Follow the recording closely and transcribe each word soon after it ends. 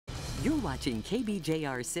You're watching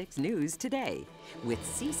KBJR 6 News Today with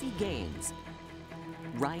Cece Gaines,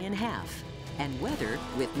 Ryan Half, and weather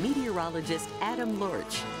with meteorologist Adam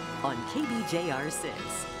Lorch on KBJR 6,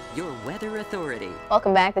 your weather authority.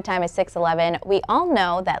 Welcome back. The time is 6:11. We all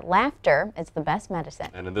know that laughter is the best medicine.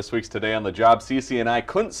 And in this week's Today on the Job, Cece and I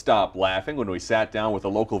couldn't stop laughing when we sat down with a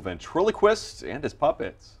local ventriloquist and his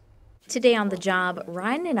puppets. Today on the job,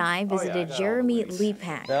 Ryan and I visited Jeremy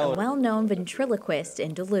Lepak, a well-known ventriloquist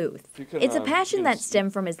in Duluth. It's a passion that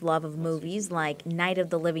stemmed from his love of movies like Night of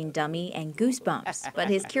the Living Dummy and Goosebumps, but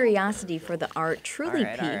his curiosity for the art truly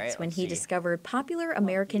peaked when he discovered popular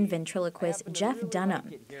American ventriloquist Jeff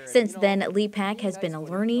Dunham. Since then, Lepak has been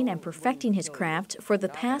learning and perfecting his craft for the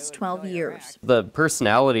past 12 years. The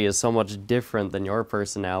personality is so much different than your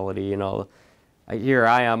personality, you know. Here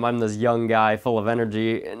I am, I'm this young guy full of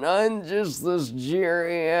energy, and I'm just this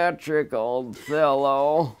geriatric old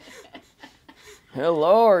fellow.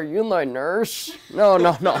 Hello, are you my nurse? No.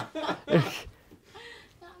 Not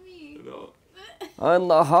me. No. I'm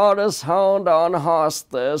the hottest hound on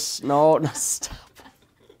hospice. No, stop.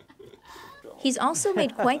 He's also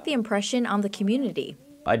made quite the impression on the community.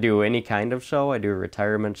 I do any kind of show. I do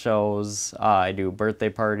retirement shows, I do birthday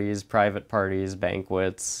parties, private parties,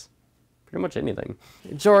 banquets. Pretty much anything.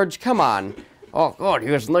 George, come on. Oh, God, he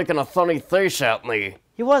was making a funny face at me.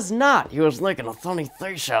 He was not. He was making a funny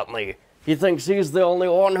face at me. He thinks he's the only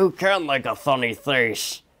one who can make a funny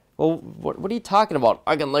face. Well, what are you talking about?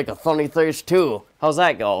 I can make a funny face, too. How's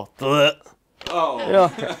that go? Oh. Yeah.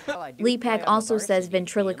 Lepak also says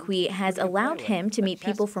ventriloquy has allowed him to meet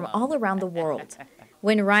people from all around the world.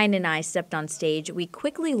 When Ryan and I stepped on stage, we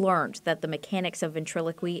quickly learned that the mechanics of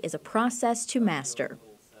ventriloquy is a process to master.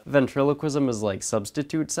 Ventriloquism is like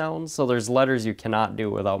substitute sounds, so there's letters you cannot do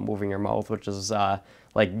without moving your mouth, which is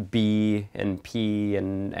like B and P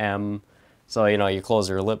and M. So, you know, you close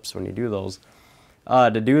your lips when you do those. To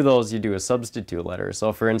do those, you do a substitute letter.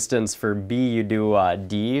 So, for instance, for B, you do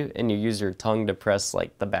D, and you use your tongue to press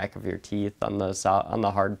like the back of your teeth on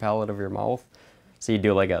the hard palate of your mouth. So you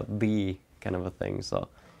do like a B kind of a thing. So,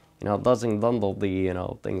 you know, doesn't bundle D, you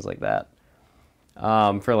know, things like that.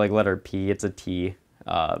 For like letter P, it's a T.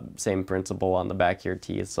 Same principle on the back of your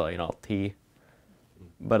teeth, so, you know, T.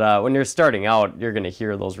 But when you're starting out, you're going to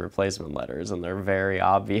hear those replacement letters, and they're very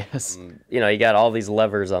obvious. You know, you got all these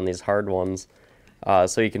levers on these hard ones,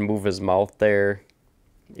 so you can move his mouth there.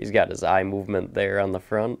 He's got his eye movement there on the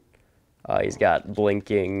front. He's got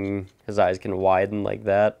blinking. His eyes can widen like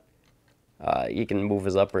that. He can move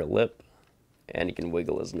his upper lip, and he can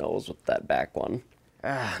wiggle his nose with that back one.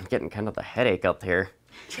 I'm getting kind of the headache up here.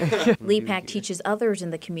 Lepak teaches others in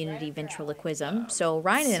the community ventriloquism, so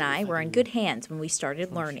Ryan and I were in good hands when we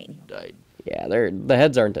started learning. Yeah, the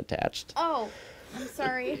heads aren't attached. Oh, I'm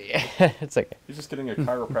sorry. Yeah, it's okay. He's just getting a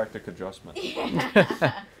chiropractic adjustment.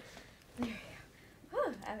 I don't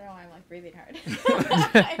know why I'm like breathing hard.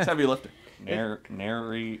 It's heavy lifting.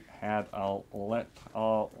 Nary had a let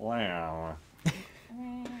lamb.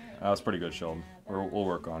 That was pretty good, Sheldon. We'll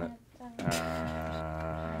work on it.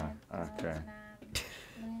 Okay.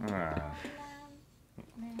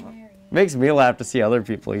 Makes me laugh to see other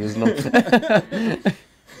people using them.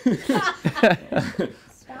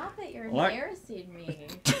 Stop it, you're embarrassing me.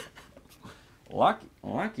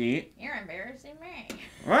 Lucky. You're embarrassing me.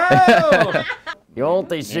 Whoa! You won't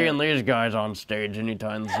be seeing these guys on stage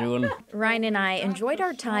anytime soon. Ryan and I enjoyed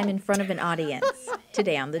our time in front of an audience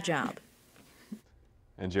today on the job.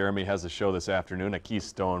 And Jeremy has a show this afternoon at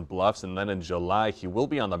Keystone Bluffs, and then in July he will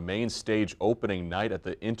be on the main stage opening night at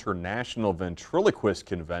the International Ventriloquist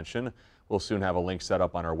Convention. We'll soon have a link set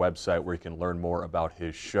up on our website where you can learn more about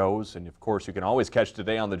his shows. And of course, you can always catch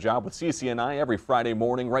Today on the Job with Cece and I every Friday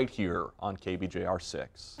morning right here on KBJR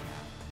 6.